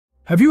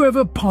Have you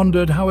ever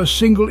pondered how a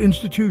single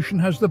institution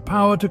has the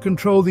power to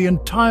control the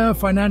entire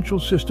financial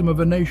system of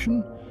a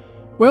nation?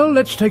 Well,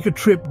 let's take a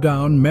trip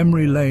down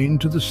memory lane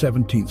to the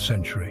 17th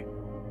century.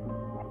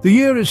 The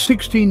year is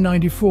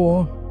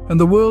 1694, and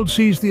the world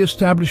sees the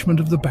establishment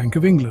of the Bank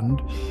of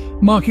England,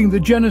 marking the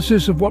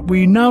genesis of what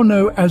we now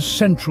know as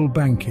central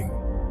banking.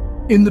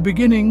 In the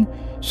beginning,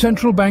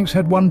 central banks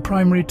had one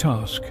primary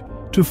task: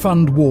 to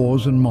fund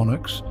wars and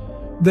monarchs.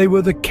 They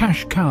were the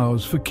cash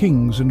cows for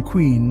kings and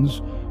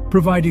queens,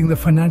 providing the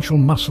financial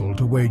muscle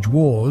to wage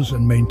wars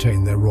and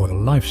maintain their royal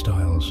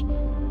lifestyles.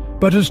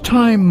 But as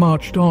time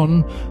marched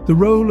on, the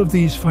role of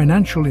these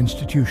financial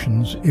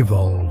institutions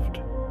evolved.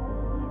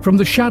 From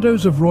the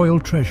shadows of royal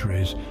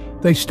treasuries,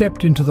 they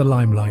stepped into the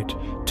limelight,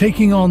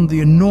 taking on the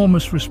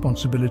enormous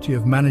responsibility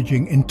of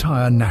managing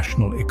entire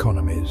national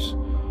economies.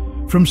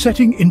 From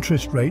setting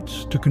interest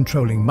rates to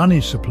controlling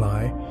money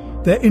supply,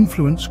 their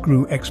influence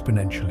grew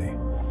exponentially.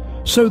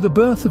 So the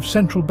birth of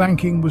central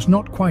banking was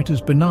not quite as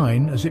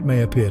benign as it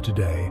may appear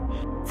today.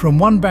 From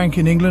one bank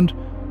in England,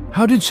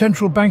 how did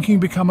central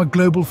banking become a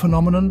global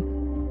phenomenon?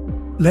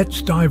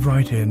 Let's dive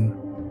right in.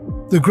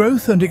 The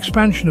growth and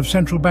expansion of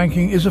central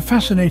banking is a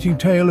fascinating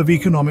tale of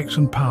economics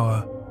and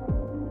power.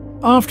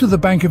 After the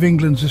Bank of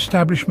England's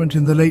establishment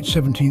in the late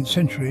 17th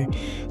century,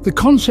 the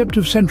concept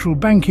of central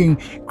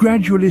banking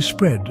gradually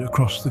spread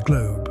across the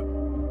globe.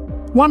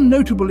 One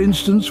notable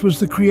instance was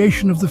the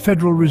creation of the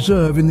Federal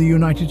Reserve in the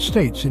United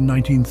States in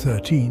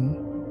 1913.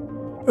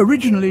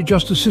 Originally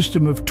just a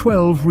system of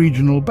 12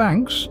 regional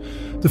banks,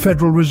 the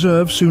Federal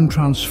Reserve soon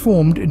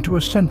transformed into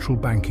a central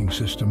banking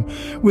system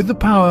with the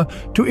power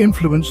to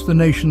influence the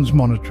nation's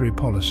monetary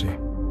policy.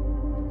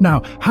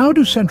 Now, how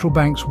do central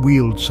banks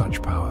wield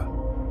such power?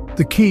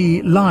 The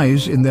key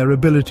lies in their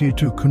ability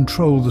to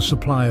control the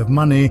supply of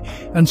money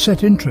and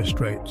set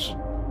interest rates.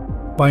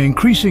 By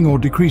increasing or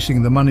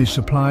decreasing the money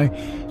supply,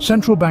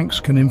 central banks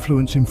can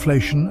influence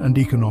inflation and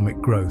economic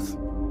growth.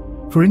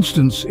 For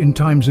instance, in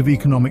times of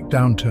economic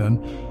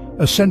downturn,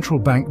 a central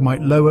bank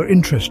might lower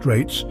interest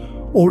rates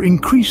or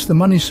increase the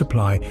money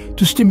supply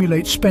to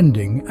stimulate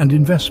spending and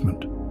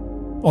investment.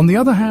 On the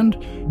other hand,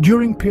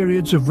 during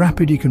periods of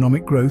rapid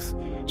economic growth,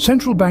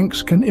 central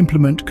banks can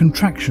implement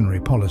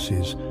contractionary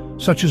policies,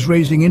 such as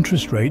raising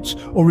interest rates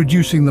or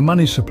reducing the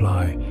money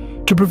supply,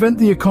 to prevent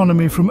the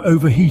economy from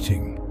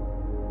overheating.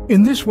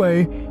 In this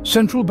way,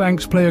 central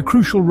banks play a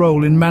crucial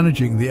role in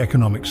managing the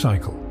economic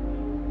cycle.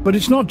 But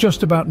it's not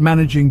just about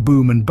managing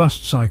boom and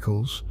bust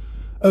cycles.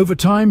 Over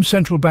time,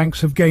 central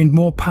banks have gained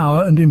more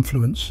power and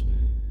influence.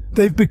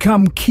 They've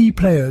become key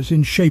players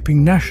in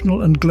shaping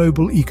national and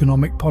global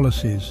economic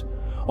policies,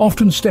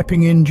 often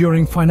stepping in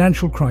during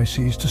financial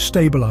crises to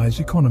stabilize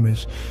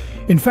economies.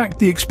 In fact,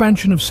 the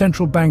expansion of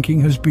central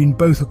banking has been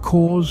both a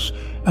cause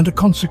and a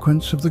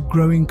consequence of the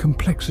growing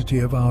complexity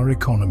of our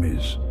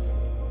economies.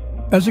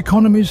 As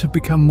economies have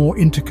become more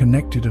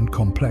interconnected and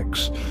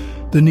complex,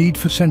 the need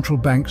for central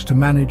banks to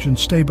manage and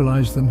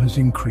stabilize them has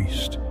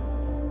increased.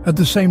 At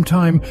the same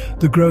time,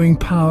 the growing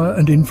power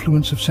and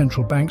influence of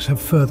central banks have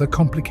further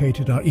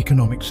complicated our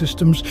economic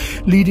systems,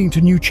 leading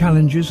to new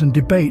challenges and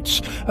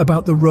debates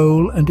about the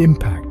role and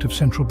impact of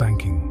central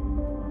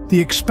banking. The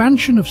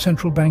expansion of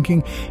central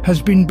banking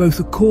has been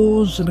both a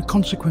cause and a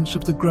consequence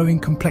of the growing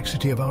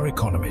complexity of our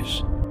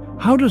economies.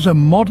 How does a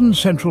modern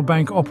central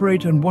bank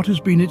operate, and what has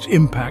been its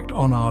impact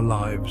on our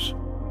lives?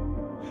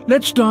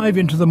 Let's dive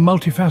into the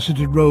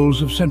multifaceted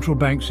roles of central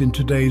banks in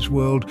today's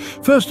world.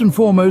 First and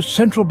foremost,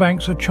 central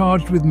banks are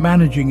charged with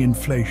managing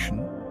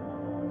inflation.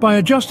 By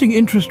adjusting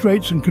interest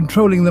rates and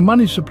controlling the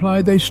money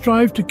supply, they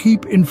strive to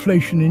keep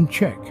inflation in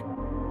check.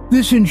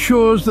 This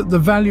ensures that the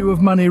value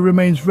of money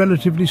remains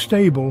relatively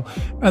stable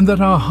and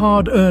that our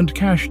hard-earned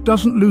cash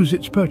doesn't lose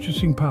its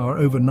purchasing power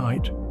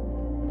overnight.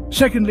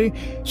 Secondly,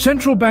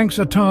 central banks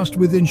are tasked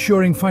with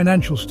ensuring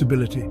financial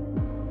stability.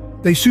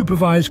 They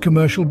supervise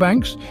commercial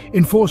banks,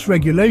 enforce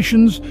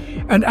regulations,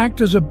 and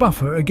act as a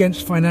buffer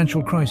against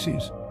financial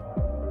crises.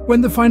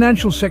 When the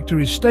financial sector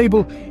is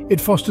stable,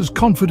 it fosters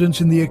confidence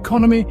in the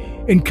economy,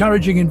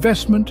 encouraging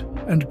investment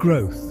and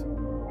growth.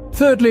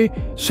 Thirdly,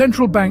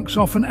 central banks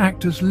often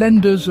act as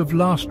lenders of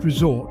last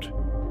resort.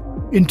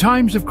 In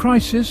times of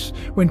crisis,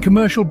 when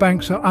commercial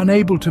banks are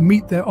unable to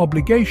meet their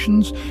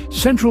obligations,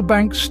 central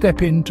banks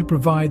step in to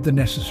provide the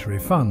necessary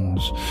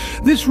funds.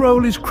 This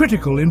role is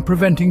critical in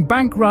preventing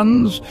bank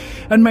runs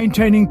and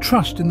maintaining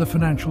trust in the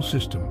financial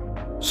system.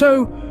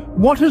 So,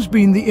 what has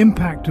been the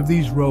impact of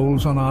these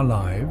roles on our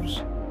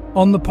lives?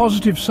 On the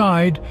positive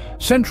side,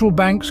 central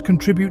banks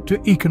contribute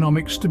to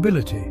economic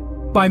stability.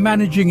 By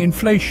managing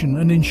inflation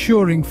and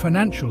ensuring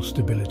financial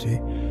stability,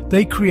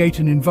 they create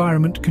an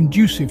environment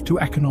conducive to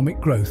economic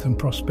growth and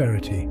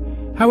prosperity.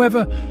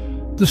 However,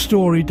 the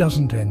story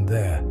doesn't end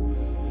there.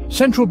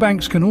 Central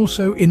banks can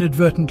also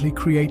inadvertently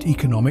create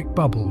economic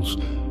bubbles.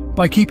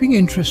 By keeping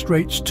interest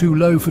rates too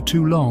low for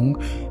too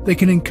long, they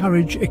can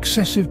encourage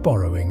excessive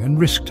borrowing and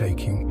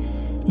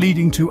risk-taking,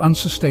 leading to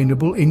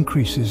unsustainable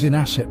increases in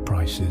asset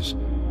prices.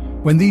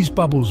 When these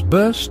bubbles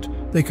burst,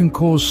 they can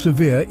cause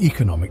severe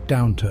economic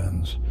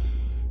downturns.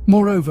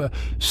 Moreover,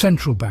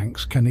 central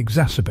banks can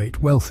exacerbate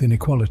wealth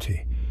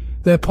inequality.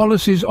 Their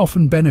policies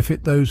often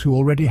benefit those who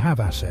already have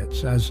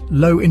assets, as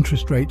low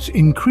interest rates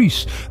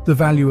increase the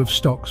value of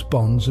stocks,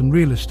 bonds, and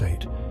real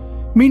estate.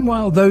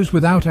 Meanwhile, those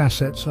without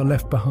assets are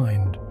left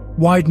behind,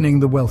 widening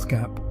the wealth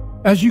gap.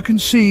 As you can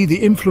see,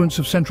 the influence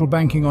of central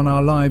banking on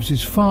our lives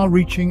is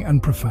far-reaching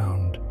and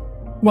profound.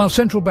 While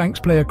central banks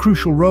play a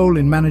crucial role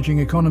in managing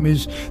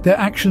economies, their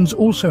actions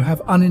also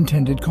have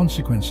unintended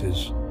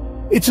consequences.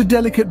 It's a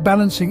delicate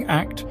balancing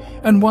act,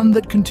 and one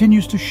that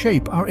continues to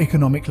shape our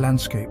economic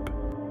landscape.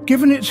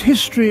 Given its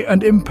history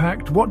and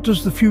impact, what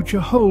does the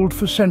future hold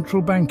for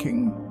central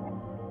banking?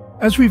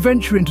 As we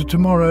venture into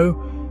tomorrow,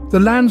 the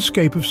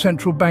landscape of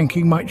central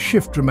banking might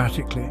shift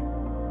dramatically.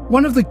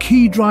 One of the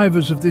key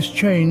drivers of this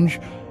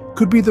change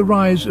could be the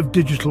rise of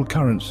digital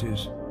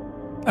currencies.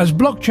 As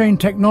blockchain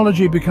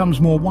technology becomes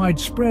more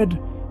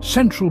widespread,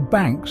 central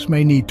banks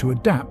may need to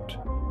adapt,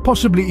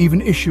 possibly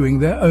even issuing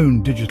their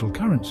own digital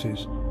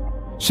currencies.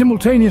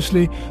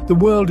 Simultaneously, the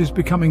world is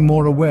becoming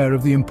more aware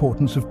of the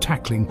importance of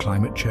tackling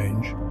climate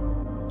change.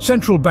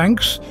 Central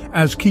banks,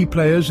 as key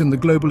players in the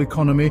global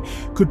economy,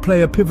 could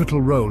play a pivotal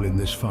role in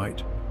this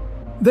fight.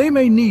 They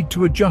may need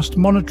to adjust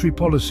monetary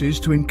policies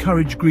to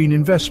encourage green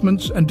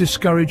investments and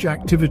discourage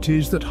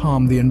activities that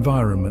harm the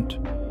environment.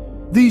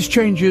 These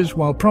changes,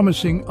 while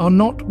promising, are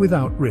not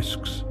without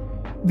risks.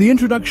 The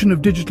introduction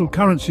of digital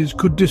currencies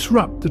could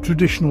disrupt the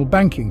traditional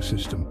banking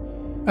system,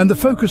 and the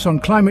focus on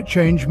climate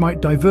change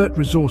might divert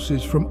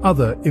resources from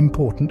other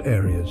important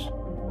areas.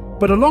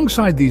 But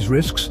alongside these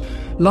risks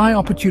lie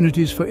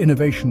opportunities for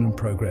innovation and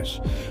progress.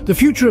 The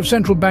future of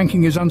central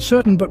banking is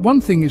uncertain, but one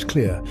thing is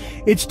clear: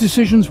 its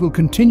decisions will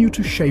continue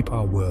to shape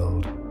our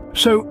world.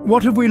 So,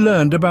 what have we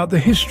learned about the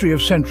history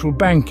of central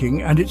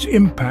banking and its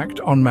impact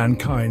on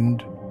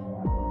mankind?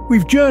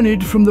 We've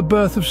journeyed from the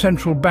birth of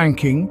central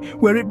banking,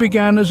 where it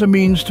began as a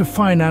means to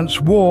finance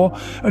war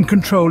and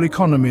control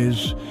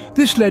economies.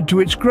 This led to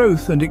its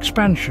growth and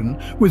expansion,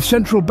 with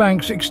central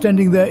banks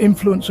extending their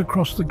influence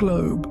across the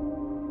globe.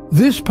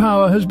 This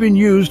power has been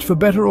used, for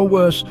better or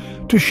worse,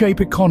 to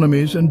shape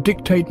economies and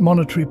dictate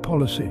monetary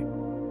policy.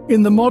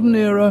 In the modern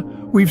era,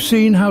 we've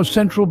seen how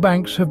central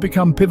banks have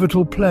become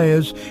pivotal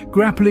players,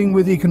 grappling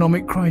with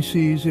economic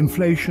crises,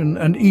 inflation,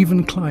 and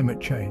even climate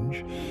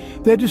change.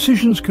 Their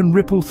decisions can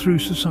ripple through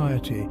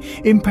society,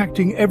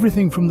 impacting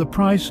everything from the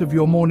price of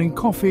your morning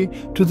coffee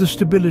to the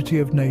stability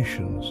of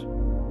nations.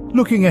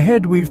 Looking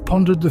ahead, we've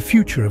pondered the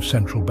future of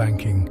central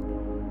banking.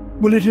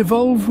 Will it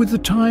evolve with the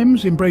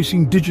times,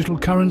 embracing digital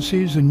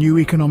currencies and new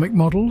economic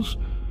models?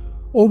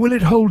 Or will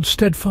it hold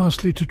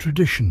steadfastly to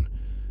tradition,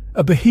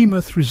 a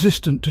behemoth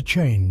resistant to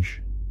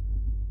change?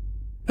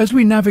 As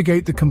we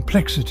navigate the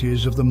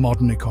complexities of the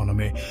modern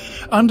economy,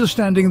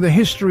 understanding the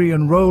history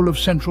and role of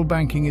central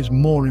banking is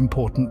more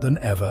important than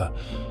ever.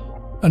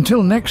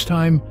 Until next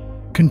time,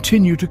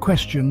 continue to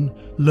question,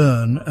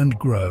 learn and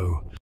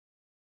grow.